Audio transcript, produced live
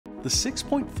The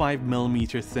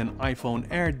 6.5mm thin iPhone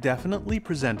Air definitely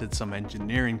presented some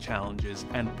engineering challenges,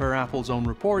 and per Apple's own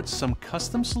reports, some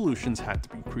custom solutions had to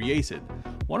be created.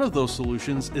 One of those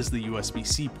solutions is the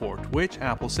USB-C port, which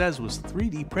Apple says was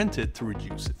 3D printed to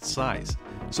reduce its size.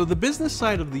 So the business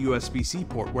side of the USB-C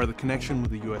port, where the connection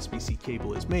with the USB-C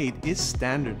cable is made, is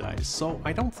standardized, so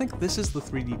I don't think this is the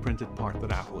 3D printed part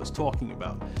that Apple is talking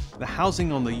about. The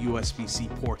housing on the USB-C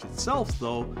port itself,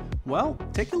 though, well,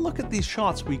 take a look at these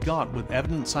shots we got with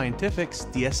Evident Scientific's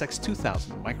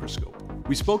DSX-2000 microscope.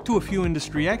 We spoke to a few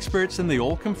industry experts and they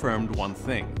all confirmed one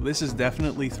thing: this is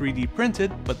definitely 3D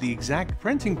printed, but the exact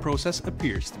printing process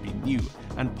appears to be new,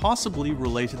 and possibly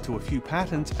related to a few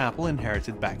patents Apple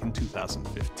inherited back in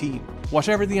 2015.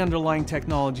 Whatever the underlying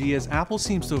technology is, Apple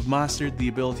seems to have mastered the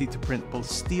ability to print both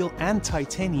steel and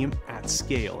titanium at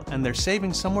scale, and they're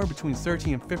saving somewhere between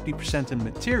 30 and 50% in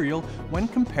material when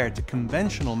compared to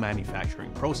conventional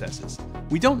manufacturing processes.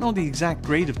 We don't know the exact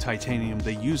grade of titanium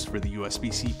they used for the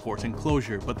USB-C port enclosure,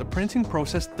 but the printing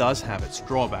process does have its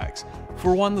drawbacks.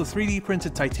 For one, the 3D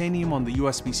printed titanium on the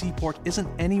USB-C port isn't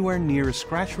anywhere near as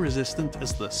scratch resistant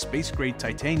as the space-grade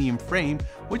titanium frame,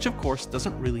 which of course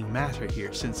doesn't really matter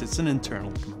here since it's an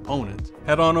internal component.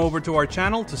 Head on over to our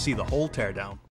channel to see the whole teardown.